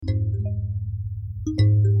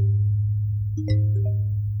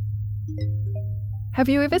Have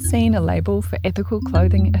you ever seen a label for Ethical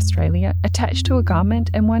Clothing Australia attached to a garment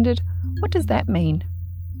and wondered, what does that mean?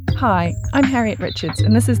 Hi, I'm Harriet Richards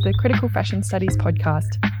and this is the Critical Fashion Studies podcast.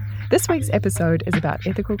 This week's episode is about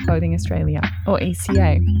Ethical Clothing Australia, or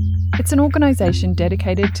ECA. It's an organisation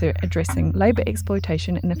dedicated to addressing labour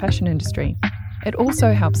exploitation in the fashion industry. It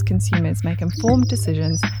also helps consumers make informed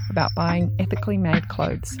decisions about buying ethically made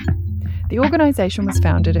clothes. The organisation was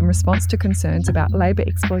founded in response to concerns about labour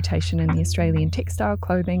exploitation in the Australian textile,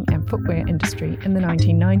 clothing and footwear industry in the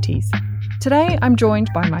 1990s. Today, I'm joined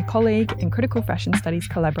by my colleague and Critical Fashion Studies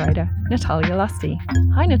collaborator, Natalia Lusty.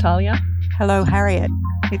 Hi, Natalia. Hello, Harriet.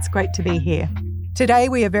 It's great to be here. Today,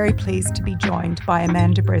 we are very pleased to be joined by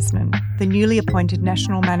Amanda Bresnan, the newly appointed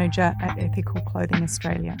National Manager at Ethical Clothing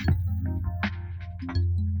Australia.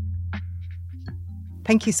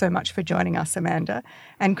 Thank you so much for joining us, Amanda,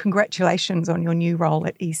 and congratulations on your new role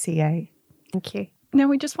at ECA. Thank you. Now,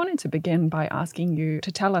 we just wanted to begin by asking you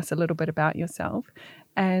to tell us a little bit about yourself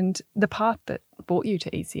and the path that brought you to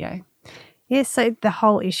ECA. Yes, so the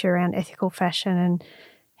whole issue around ethical fashion and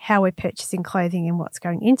how we're purchasing clothing and what's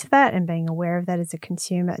going into that and being aware of that as a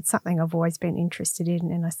consumer, it's something I've always been interested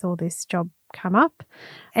in, and I saw this job come up.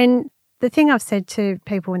 And the thing I've said to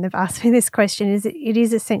people when they've asked me this question is it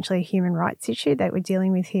is essentially a human rights issue that we're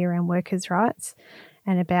dealing with here around workers' rights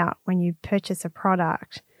and about when you purchase a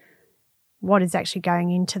product, what is actually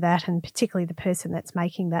going into that, and particularly the person that's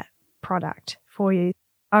making that product for you.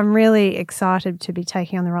 I'm really excited to be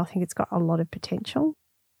taking on the role. I think it's got a lot of potential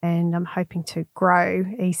and I'm hoping to grow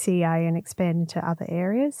ECA and expand into other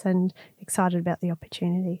areas and excited about the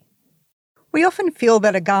opportunity. We often feel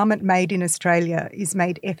that a garment made in Australia is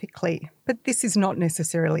made ethically, but this is not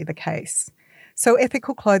necessarily the case. So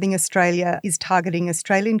Ethical Clothing Australia is targeting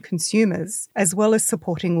Australian consumers as well as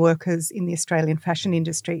supporting workers in the Australian fashion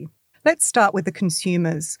industry. Let's start with the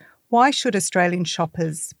consumers. Why should Australian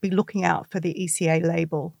shoppers be looking out for the ECA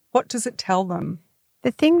label? What does it tell them?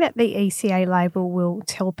 The thing that the ECA label will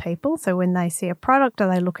tell people, so when they see a product or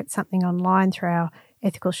they look at something online through our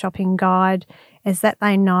ethical shopping guide, is that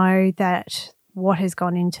they know that what has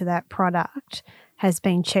gone into that product has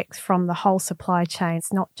been checked from the whole supply chain.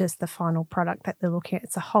 It's not just the final product that they're looking at,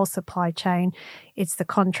 it's the whole supply chain, it's the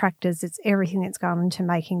contractors, it's everything that's gone into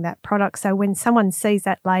making that product. So when someone sees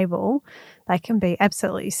that label, they can be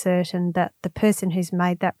absolutely certain that the person who's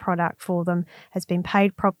made that product for them has been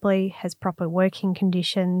paid properly, has proper working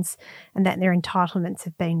conditions, and that their entitlements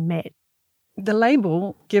have been met. The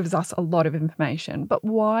label gives us a lot of information, but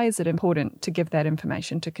why is it important to give that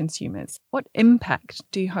information to consumers? What impact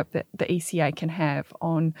do you hope that the ECA can have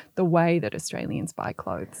on the way that Australians buy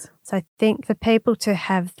clothes? So I think for people to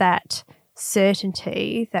have that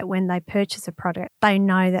certainty that when they purchase a product, they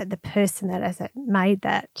know that the person that has made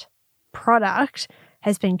that product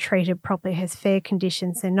has been treated properly, has fair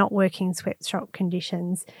conditions, they're not working in sweatshop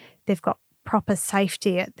conditions, they've got proper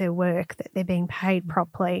safety at their work, that they're being paid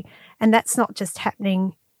properly. And that's not just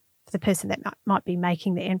happening for the person that might be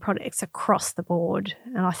making the end product, it's across the board.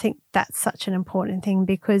 And I think that's such an important thing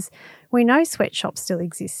because we know sweatshops still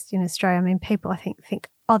exist in Australia. I mean, people I think,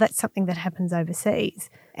 oh, that's something that happens overseas.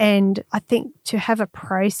 And I think to have a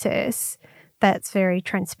process that's very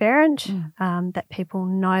transparent, that people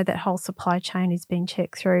know that whole supply chain is being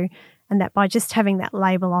checked through, and that by just having that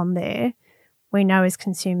label on there, we know as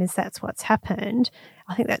consumers that's what's happened.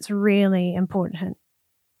 I think that's really important.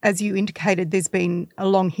 As you indicated, there's been a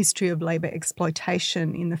long history of labour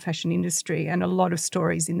exploitation in the fashion industry and a lot of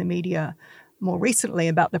stories in the media more recently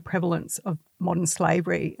about the prevalence of modern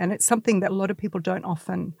slavery. And it's something that a lot of people don't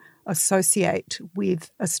often associate with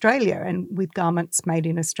Australia and with garments made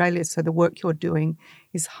in Australia. So the work you're doing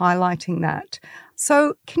is highlighting that.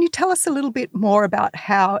 So can you tell us a little bit more about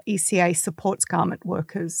how ECA supports garment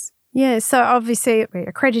workers? Yeah, so obviously we're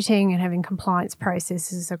accrediting and having compliance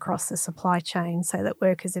processes across the supply chain so that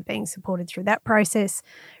workers are being supported through that process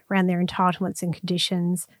around their entitlements and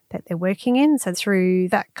conditions that they're working in. So through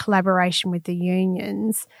that collaboration with the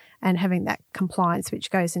unions and having that compliance which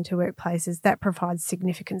goes into workplaces, that provides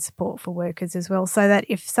significant support for workers as well, so that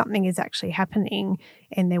if something is actually happening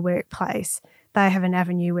in their workplace, they have an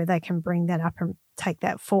avenue where they can bring that up and take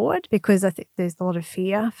that forward, because I think there's a lot of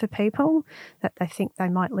fear for people that they think they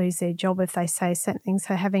might lose their job if they say something.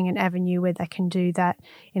 So having an avenue where they can do that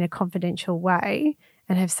in a confidential way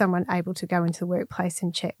and have someone able to go into the workplace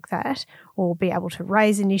and check that, or be able to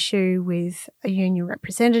raise an issue with a union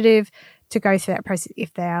representative to go through that process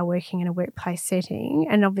if they are working in a workplace setting.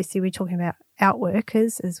 And obviously we're talking about out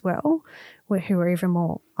workers as well, who are even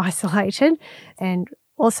more isolated. And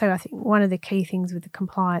also I think one of the key things with the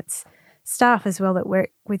compliance staff as well that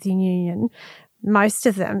work with the union, most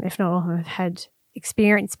of them, if not all of them, have had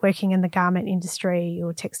experience working in the garment industry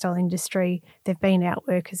or textile industry. They've been out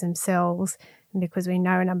workers themselves. And because we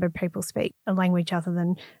know a number of people speak a language other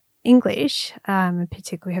than English, and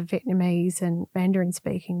particularly have Vietnamese and Mandarin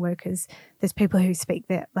speaking workers, there's people who speak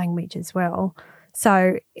that language as well.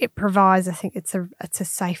 So it provides, I think it's a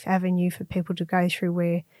safe avenue for people to go through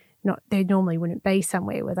where they normally wouldn't be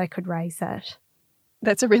somewhere where they could raise that.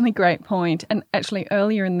 That's a really great point. And actually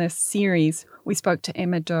earlier in this series, we spoke to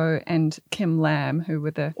Emma Doe and Kim Lam, who were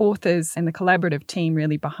the authors and the collaborative team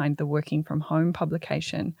really behind the Working From Home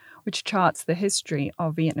publication, which charts the history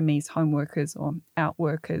of Vietnamese home workers or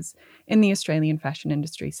outworkers in the Australian fashion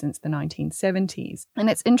industry since the 1970s. And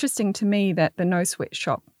it's interesting to me that the No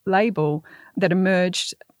Sweatshop label that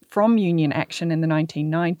emerged from union action in the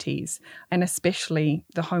 1990s, and especially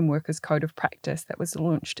the Home Workers Code of Practice that was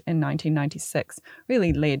launched in 1996,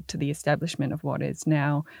 really led to the establishment of what is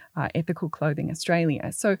now Ethical Clothing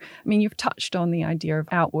Australia. So, I mean, you've touched on the idea of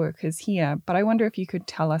outworkers here, but I wonder if you could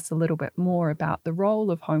tell us a little bit more about the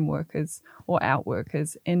role of home workers or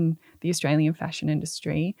outworkers in the Australian fashion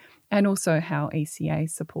industry, and also how ECA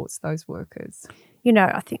supports those workers.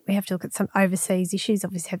 I think we have to look at some overseas issues,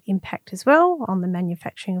 obviously have impact as well on the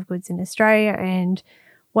manufacturing of goods in Australia, and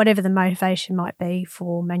whatever the motivation might be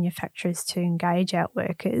for manufacturers to engage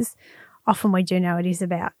outworkers, often we do know it is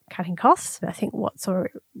about cutting costs. But I think what's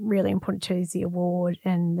really important too is the award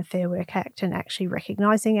and the Fair Work Act and actually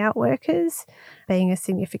recognising outworkers being a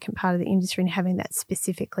significant part of the industry and having that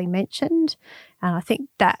specifically mentioned. And I think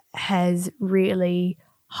that has really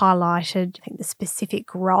highlighted, I think, the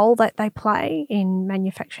specific role that they play in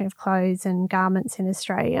manufacturing of clothes and garments in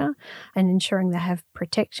Australia and ensuring they have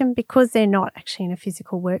protection because they're not actually in a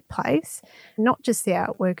physical workplace. Not just the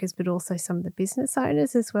outworkers, but also some of the business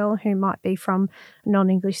owners as well who might be from a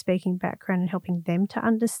non-English speaking background and helping them to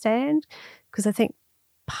understand. Because I think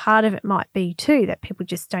part of it might be too that people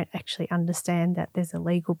just don't actually understand that there's a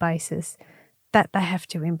legal basis that they have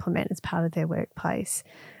to implement as part of their workplace.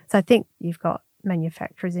 So I think you've got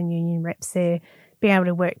manufacturers and union reps there being able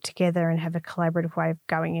to work together and have a collaborative way of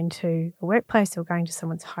going into a workplace or going to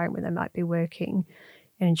someone's home where they might be working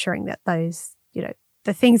and ensuring that those,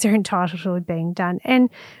 the things they're entitled to are being done. And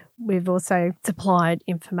we've also supplied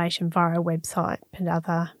information via a website and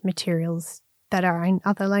other materials that are in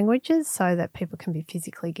other languages so that people can be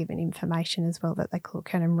physically given information as well that they can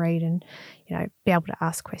look at and read and, be able to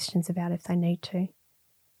ask questions about if they need to.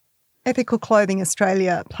 Ethical Clothing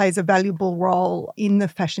Australia plays a valuable role in the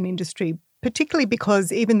fashion industry, particularly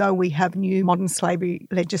because even though we have new modern slavery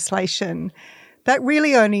legislation, that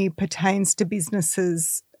really only pertains to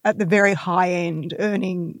businesses at the very high end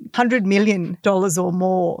earning $100 million or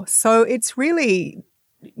more. So it's really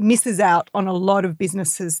misses out on a lot of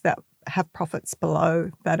businesses that have profits below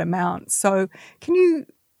that amount. So can you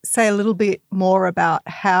say a little bit more about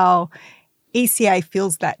how ECA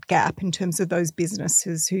fills that gap in terms of those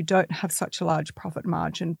businesses who don't have such a large profit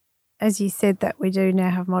margin? As you said, that we do now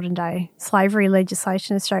have modern day slavery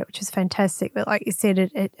legislation in Australia, which is fantastic. But like you said,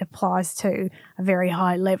 it applies to a very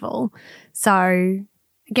high level. So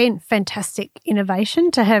again, fantastic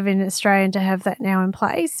innovation to have in Australia and to have that now in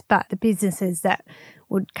place. But the businesses that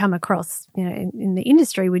would come across, in the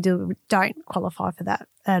industry we don't qualify for that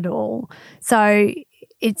at all. So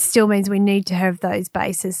it still means we need to have those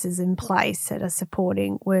bases in place that are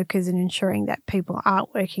supporting workers and ensuring that people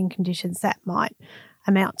aren't working conditions that might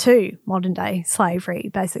amount to modern day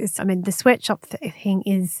slavery. Basically, the sweatshop thing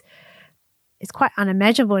is quite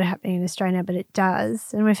unimaginable to happen in Australia, but it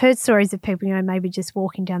does. And we've heard stories of people, maybe just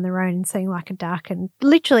walking down the road and seeing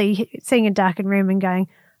literally seeing a darkened room and going,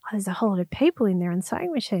 there's a whole lot of people in there and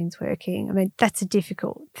sewing machines working. That's a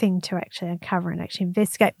difficult thing to actually uncover and actually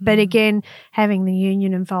investigate. But again, having the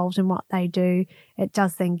union involved in what they do, it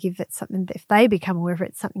does then give it something that if they become aware of it,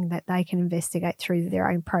 it's something that they can investigate through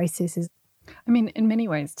their own processes. In many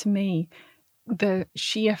ways, to me, the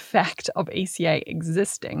sheer fact of ECA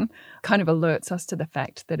existing kind of alerts us to the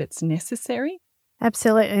fact that it's necessary.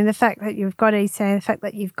 Absolutely. And the fact that you've got ECA, the fact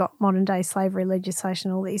that you've got modern day slavery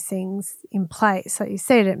legislation, all these things in place. So you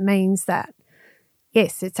said it means that,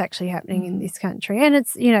 yes, it's actually happening in this country. And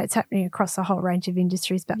it's, it's happening across a whole range of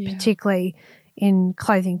industries, but particularly in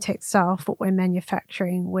clothing, textile, footwear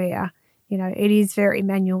manufacturing, where, it is very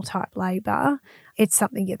manual type labour. It's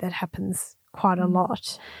something that happens quite a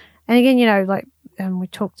lot. And again, we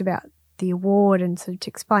talked about the award and sort of to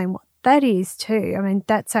explain what that is too.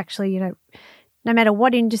 That's actually, no matter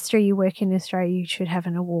what industry you work in Australia, you should have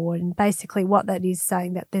an award. And basically what that is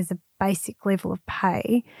saying that there's a basic level of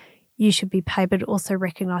pay you should be paid, but it also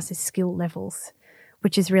recognises skill levels,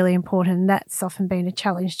 which is really important. And that's often been a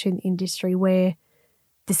challenge to the industry where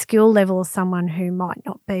the skill level of someone who might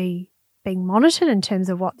not be being monitored in terms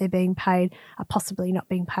of what they're being paid are possibly not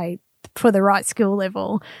being paid for the right skill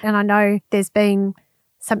level. And I know there's been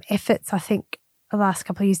some efforts, I think, the last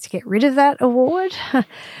couple of years to get rid of that award,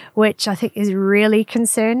 which I think is really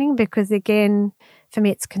concerning because, again, for me,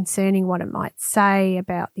 it's concerning what it might say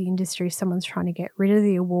about the industry if someone's trying to get rid of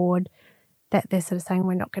the award, that they're sort of saying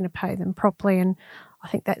we're not going to pay them properly. And I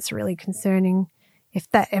think that's really concerning if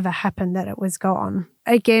that ever happened, that it was gone.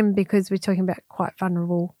 Again, because we're talking about quite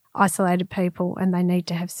vulnerable, isolated people and they need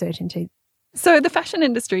to have certainty. So the fashion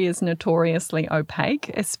industry is notoriously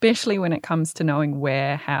opaque, especially when it comes to knowing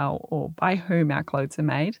where, how, or by whom our clothes are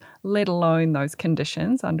made, let alone those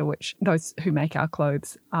conditions under which those who make our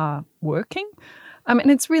clothes are working.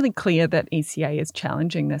 And it's really clear that ECA is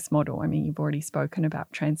challenging this model. I mean, you've already spoken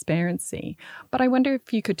about transparency, but I wonder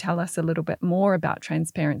if you could tell us a little bit more about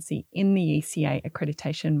transparency in the ECA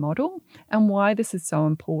accreditation model and why this is so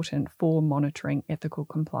important for monitoring ethical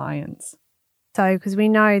compliance. So, because we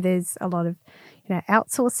know there's a lot of,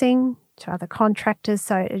 outsourcing to other contractors.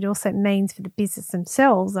 So it also means for the business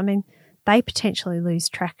themselves, I mean, they potentially lose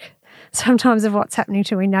track sometimes of what's happening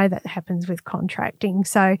to. We know that happens with contracting.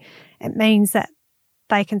 So it means that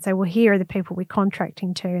they can say, well, here are the people we're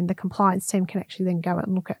contracting to, and the compliance team can actually then go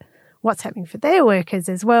and look at what's happening for their workers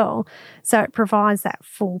as well. So it provides that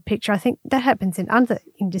full picture. I think that happens in other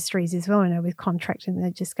industries as well, with contracting. They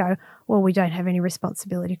just go, well, we don't have any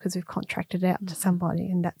responsibility because we've contracted out to somebody,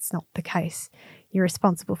 and that's not the case. You're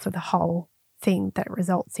responsible for the whole thing that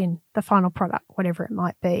results in the final product, whatever it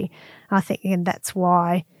might be. And I think, again, that's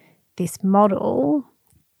why this model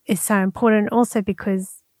is so important, also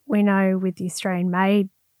because we know with the Australian made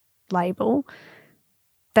label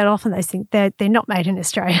that often those things, they're not made in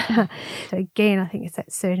Australia. So again, I think it's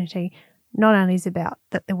that certainty. Not only is about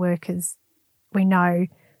that the workers, we know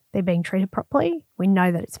they're being treated properly, we know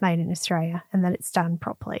that it's made in Australia and that it's done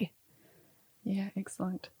properly. Yeah,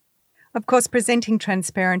 excellent. Of course, presenting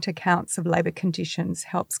transparent accounts of labour conditions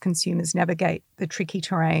helps consumers navigate the tricky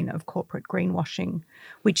terrain of corporate greenwashing,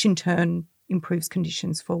 which in turn improves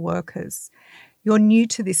conditions for workers. You're new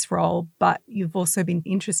to this role, but you've also been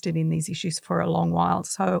interested in these issues for a long while.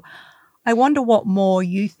 So I wonder what more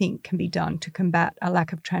you think can be done to combat a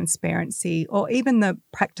lack of transparency or even the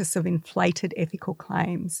practice of inflated ethical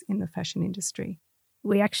claims in the fashion industry.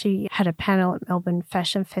 We actually had a panel at Melbourne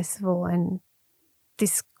Fashion Festival and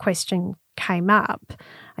this question came up,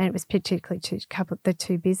 and it was particularly to the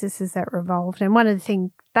two businesses that were involved. And one of the things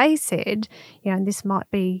they said, and this might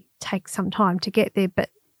take some time to get there, but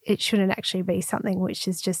it shouldn't actually be something which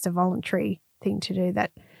is just a voluntary thing to do, that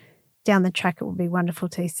down the track it would be wonderful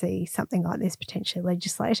to see something like this potentially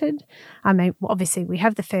legislated. I mean, obviously we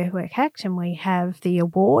have the Fair Work Act and we have the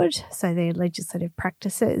award, so they're legislative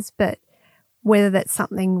practices, but whether that's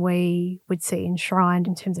something we would see enshrined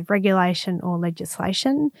in terms of regulation or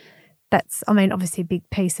legislation, that's, obviously a big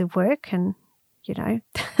piece of work, and,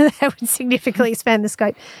 that would significantly expand the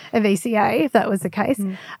scope of ECA if that was the case.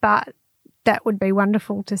 But that would be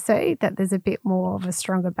wonderful to see, that there's a bit more of a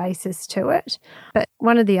stronger basis to it. But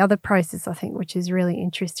one of the other processes, I think, which is really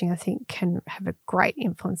interesting, I think can have a great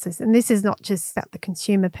influence. And this is not just about the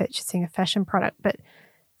consumer purchasing a fashion product, but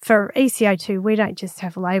for ECA too, we don't just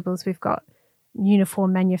have labels. We've got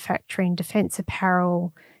uniform manufacturing, defence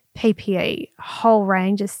apparel, PPE, a whole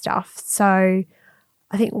range of stuff. So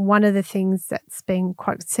I think one of the things that's been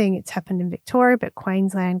quite seeing, it's happened in Victoria, but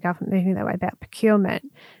Queensland government moving that way about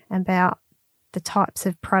procurement and about the types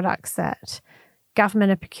of products that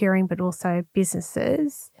government are procuring, but also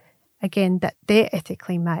businesses, again, that they're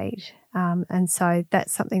ethically made. And so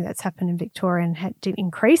that's something that's happened in Victoria and had to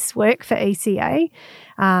increase work for ECA.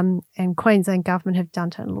 And Queensland government have done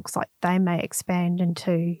it, and it looks like they may expand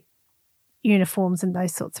into uniforms and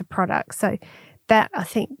those sorts of products. So that, I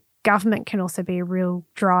think, government can also be a real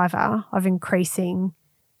driver of increasing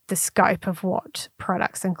the scope of what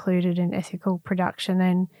products included in ethical production.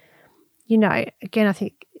 And, again, I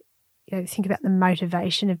think, think about the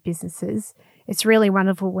motivation of businesses. It's really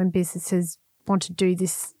wonderful when businesses want to do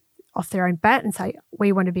this off their own bat and say,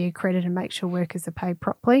 we want to be accredited and make sure workers are paid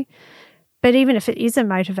properly. But even if it is a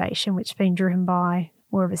motivation which has been driven by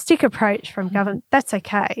more of a stick approach from government, that's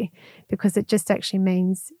okay, because it just actually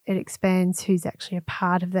means it expands who's actually a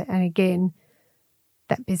part of that. And again,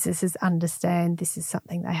 that businesses understand this is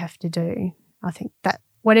something they have to do. I think that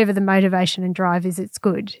whatever the motivation and drive is, it's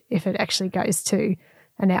good if it actually goes to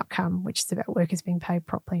an outcome, which is about workers being paid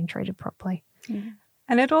properly and treated properly. Yeah.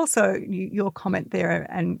 And it also, your comment there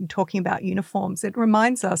and talking about uniforms, it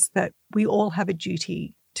reminds us that we all have a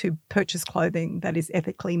duty to purchase clothing that is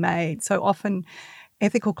ethically made. So often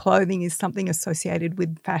ethical clothing is something associated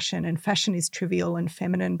with fashion, and fashion is trivial and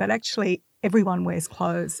feminine, but actually everyone wears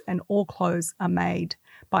clothes and all clothes are made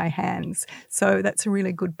by hands. So that's a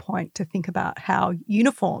really good point to think about how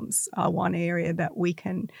uniforms are one area that we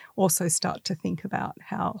can also start to think about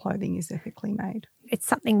how clothing is ethically made. It's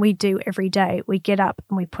something we do every day. We get up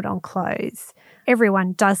and we put on clothes.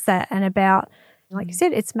 Everyone does that. And about, like you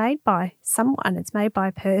said, it's made by someone. It's made by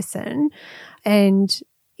a person. And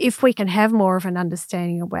if we can have more of an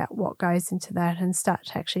understanding about what goes into that and start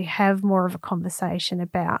to actually have more of a conversation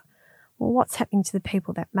about, well, what's happening to the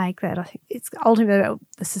people that make that? I think it's ultimately about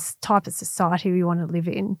the type of society we want to live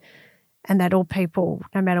in, and that all people,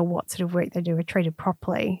 no matter what sort of work they do, are treated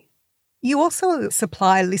properly. You also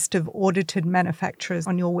supply a list of audited manufacturers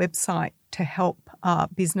on your website to help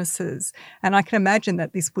businesses. And I can imagine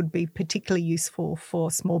that this would be particularly useful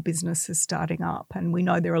for small businesses starting up. And we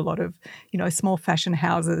know there are a lot of, small fashion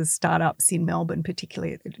houses, startups in Melbourne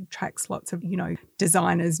particularly, that attracts lots of,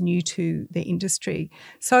 designers new to the industry.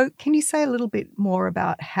 So can you say a little bit more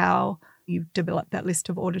about how you've developed that list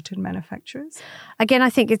of audited manufacturers? Again,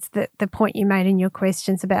 I think it's the point you made in your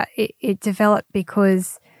questions about it developed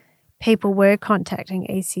because people were contacting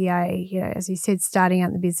ECA, as you said, starting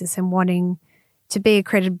out the business and wanting to be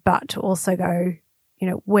accredited, but to also go,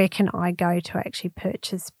 where can I go to actually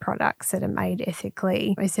purchase products that are made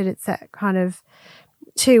ethically? I said it's that kind of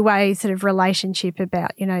two-way sort of relationship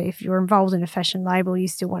about, if you're involved in a fashion label, you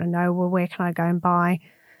still want to know, well, where can I go and buy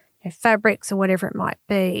fabrics or whatever it might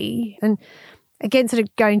be? And again, sort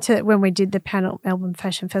of going to when we did the panel at Melbourne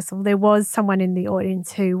Fashion Festival, there was someone in the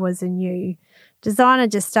audience who was a new designer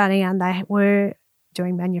just starting out, and they were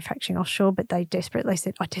doing manufacturing offshore, but they desperately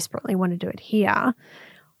said, I desperately want to do it here.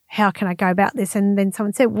 How can I go about this? And then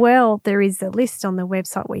someone said, well, there is a list on the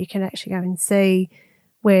website where you can actually go and see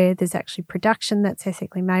where there's actually production that's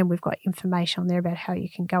ethically made. We've got information on there about how you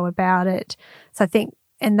can go about it. So I think,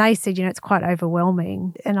 and they said, it's quite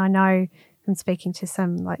overwhelming. And I know from speaking to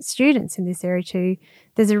some students in this area too,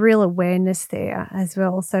 there's a real awareness there as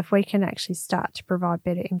well. So if we can actually start to provide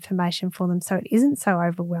better information for them so it isn't so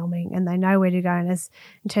overwhelming and they know where to go, and as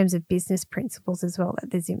in terms of business principles as well, that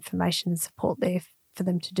there's information and support there for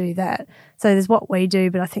them to do that. So there's what we do,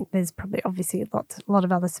 but I think there's probably obviously a lot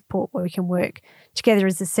of other support where we can work together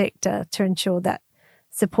as a sector to ensure that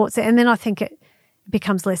supports it. And then I think it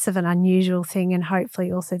becomes less of an unusual thing, and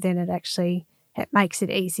hopefully also then it makes it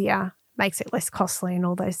easier, makes it less costly and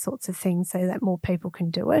all those sorts of things so that more people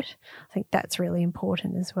can do it. I think that's really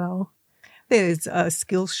important as well. There's a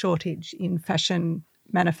skills shortage in fashion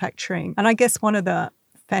manufacturing. And I guess one of the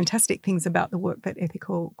fantastic things about the work that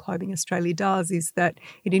Ethical Clothing Australia does is that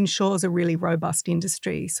it ensures a really robust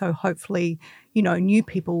industry. So hopefully, new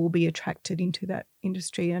people will be attracted into that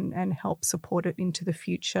industry and help support it into the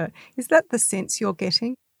future. Is that the sense you're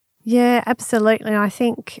getting? Yeah, absolutely. And I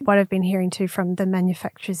think what I've been hearing too from the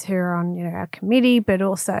manufacturers who are on, our committee, but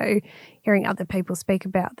also hearing other people speak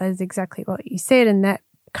about that is exactly what you said, and that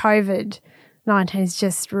COVID-19 has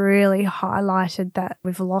just really highlighted that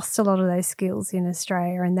we've lost a lot of those skills in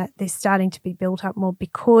Australia, and that they're starting to be built up more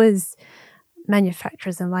because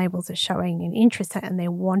manufacturers and labels are showing an interest and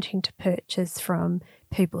they're wanting to purchase from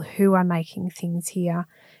people who are making things here,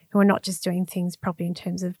 who are not just doing things properly in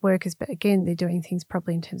terms of workers, but again, they're doing things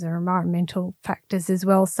properly in terms of environmental factors as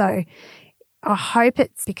well. So I hope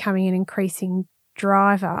it's becoming an increasing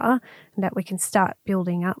driver and that we can start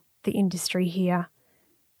building up the industry here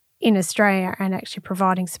in Australia and actually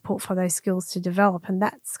providing support for those skills to develop. And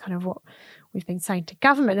that's kind of what we've been saying to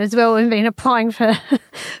government as well. We've been applying for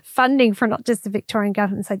funding for not just the Victorian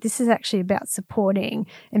government. So this is actually about supporting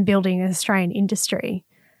and building an Australian industry.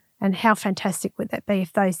 And how fantastic would that be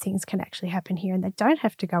if those things can actually happen here and they don't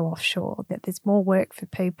have to go offshore, that there's more work for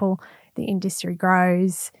people, the industry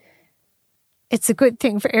grows. It's a good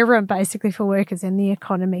thing for everyone, basically, for workers and the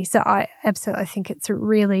economy. So I absolutely think it's a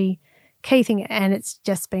really key thing, and it's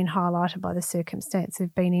just been highlighted by the circumstance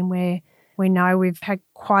we've been in, where we know we've had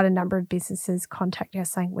quite a number of businesses contact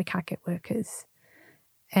us saying we can't get workers.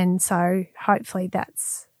 And so hopefully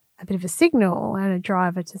that's a bit of a signal and a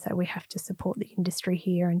driver to say we have to support the industry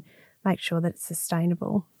here and make sure that it's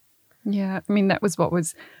sustainable. Yeah, I mean, that was what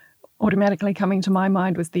was automatically coming to my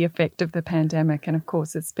mind, was the effect of the pandemic. And of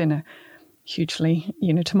course, it's been a hugely,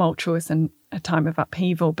 tumultuous and a time of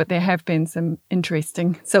upheaval, but there have been some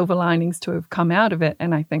interesting silver linings to have come out of it.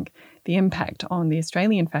 And I think the impact on the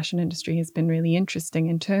Australian fashion industry has been really interesting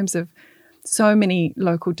in terms of so many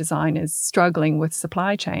local designers struggling with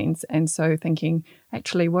supply chains, and so thinking,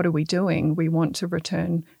 actually, what are we doing? We want to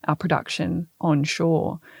return our production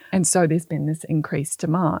onshore. And so there's been this increased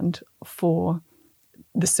demand for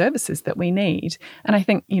the services that we need. And I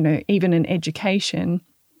think, even in education,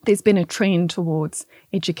 there's been a trend towards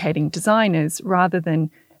educating designers rather than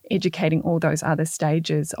educating all those other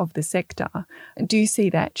stages of the sector. Do you see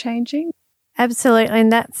that changing? Absolutely.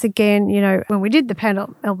 And that's, again, when we did the panel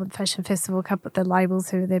at Melbourne Fashion Festival, a couple of the labels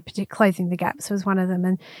who were there, Clothing the Gaps was one of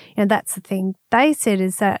them. And that's the thing they said,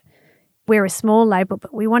 is that we're a small label,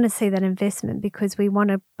 but we want to see that investment because we want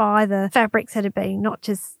to buy the fabrics that are being not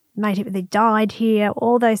just made here, but they're dyed here,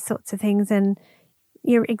 all those sorts of things. And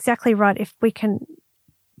you're exactly right. If we can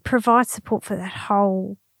provide support for that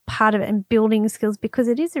whole part of it and building skills, because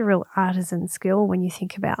it is a real artisan skill when you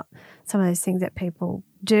think about some of those things that people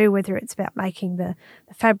do, whether it's about making the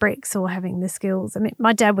fabrics or having the skills. I mean,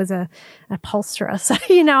 my dad was an upholsterer, so,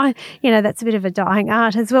 that's a bit of a dying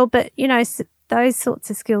art as well. But, those sorts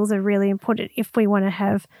of skills are really important if we want to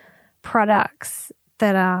have products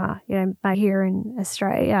that are, made here in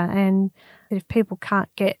Australia. And if people can't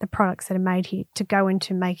get the products that are made here to go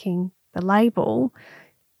into making the label,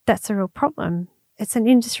 that's a real problem. It's an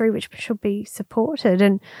industry which should be supported.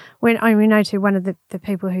 And we know too, one of the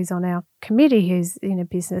people who's on our committee who's in a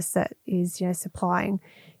business that is, supplying,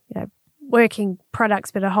 working products,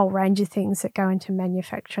 but a whole range of things that go into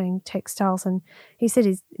manufacturing textiles. And he said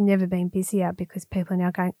he's never been busier because people are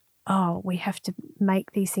now going, oh, we have to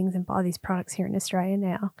make these things and buy these products here in Australia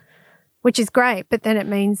now, which is great. But then it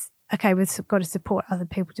means, okay, we've got to support other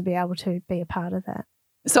people to be able to be a part of that.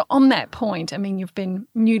 So on that point, I mean, you've been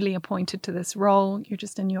newly appointed to this role. You're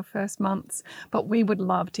just in your first months, but we would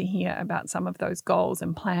love to hear about some of those goals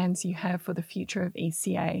and plans you have for the future of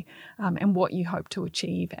ECA and what you hope to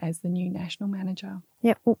achieve as the new national manager.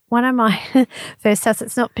 Yeah, well, one of my first tasks,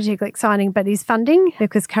 it's not particularly exciting, but is funding,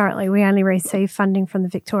 because currently we only receive funding from the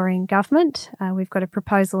Victorian government. We've got a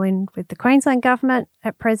proposal in with the Queensland government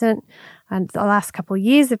at present. And the last couple of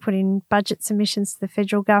years, they've put in budget submissions to the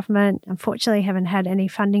federal government. Unfortunately, haven't had any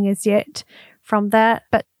funding as yet from that,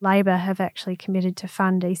 but Labor have actually committed to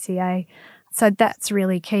fund ECA. So that's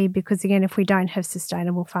really key because, again, if we don't have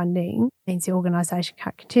sustainable funding, it means the organisation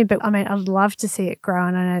can't continue. But, I mean, I'd love to see it grow,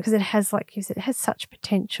 and I know because it has, like you said, it has such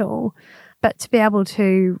potential. But to be able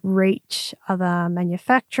to reach other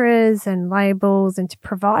manufacturers and labels and to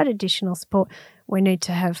provide additional support, we need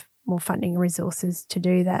to have more funding and resources to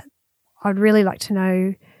do that. I'd really like to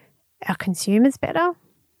know our consumers better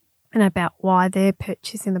and about why they're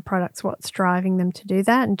purchasing the products, what's driving them to do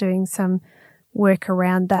that, and doing some work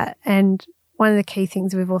around that. And one of the key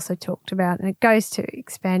things we've also talked about, and it goes to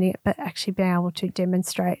expanding it, but actually being able to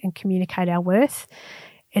demonstrate and communicate our worth.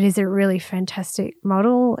 It is a really fantastic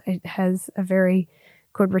model. It has a very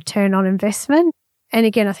good return on investment. And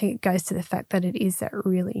again, I think it goes to the fact that it is that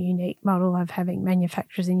really unique model of having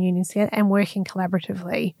manufacturers and unions together and working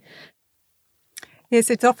collaboratively. Yes,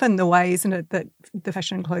 it's often the way, isn't it, that the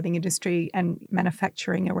fashion and clothing industry and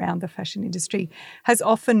manufacturing around the fashion industry has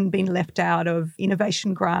often been left out of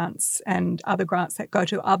innovation grants and other grants that go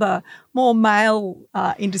to other more male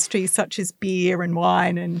industries such as beer and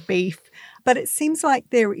wine and beef. But it seems like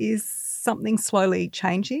there is something slowly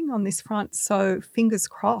changing on this front. So fingers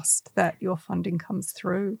crossed that your funding comes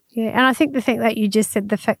through. Yeah, and I think the thing that you just said,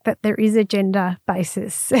 the fact that there is a gender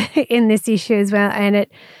basis in this issue as well, and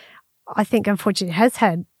it, I think, unfortunately, has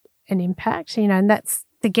had an impact, and that's,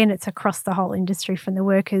 again, it's across the whole industry from the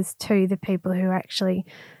workers to the people who are actually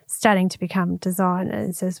starting to become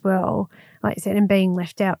designers as well, like you said, and being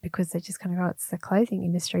left out because they're just kind of, it's the clothing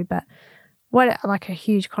industry. But what a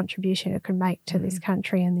huge contribution it could make to this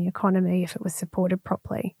country and the economy if it was supported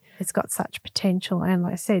properly. It's got such potential. And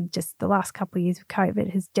like I said, just the last couple of years of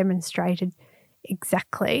COVID has demonstrated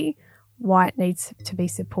exactly why it needs to be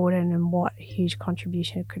supported and what a huge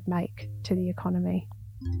contribution it could make to the economy.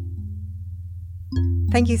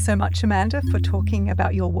 Thank you so much, Amanda, for talking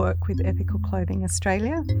about your work with Ethical Clothing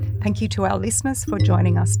Australia. Thank you to our listeners for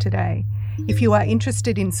joining us today. If you are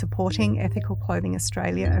interested in supporting Ethical Clothing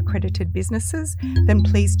Australia accredited businesses, then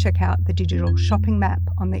please check out the digital shopping map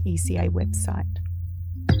on the ECA website.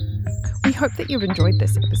 We hope that you've enjoyed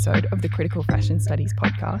this episode of the Critical Fashion Studies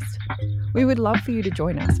podcast. We would love for you to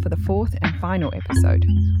join us for the fourth and final episode,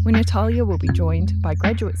 when Natalia will be joined by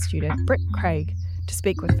graduate student Britt Craig to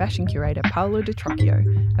speak with fashion curator Paolo Di Trocchio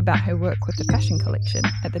about her work with the fashion collection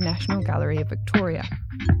at the National Gallery of Victoria.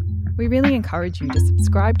 We really encourage you to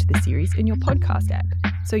subscribe to the series in your podcast app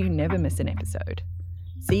so you never miss an episode.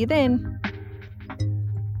 See you then!